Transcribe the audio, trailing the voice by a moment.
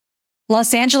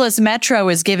Los Angeles Metro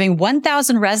is giving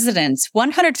 1,000 residents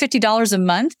 $150 a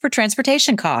month for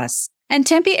transportation costs. And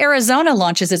Tempe, Arizona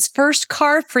launches its first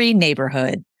car-free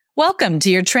neighborhood. Welcome to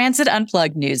your Transit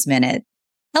Unplugged News Minute.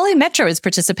 LA Metro is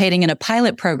participating in a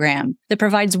pilot program that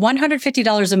provides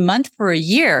 $150 a month for a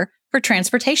year for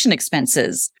transportation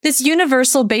expenses. This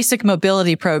universal basic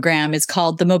mobility program is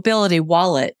called the Mobility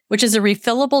Wallet, which is a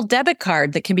refillable debit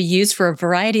card that can be used for a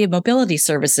variety of mobility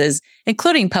services,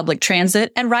 including public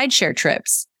transit and rideshare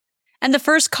trips. And the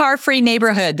first car-free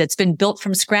neighborhood that's been built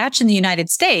from scratch in the United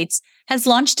States has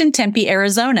launched in Tempe,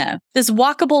 Arizona. This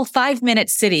walkable 5-minute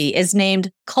city is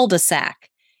named Cul-de-sac.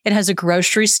 It has a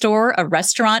grocery store, a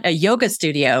restaurant, a yoga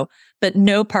studio, but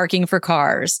no parking for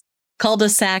cars.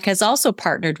 Cul-de-sac has also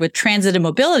partnered with transit and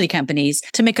mobility companies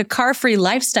to make a car-free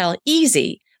lifestyle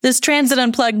easy. This Transit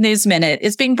Unplugged News Minute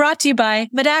is being brought to you by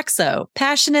Modaxo,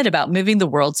 passionate about moving the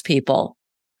world's people.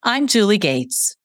 I'm Julie Gates.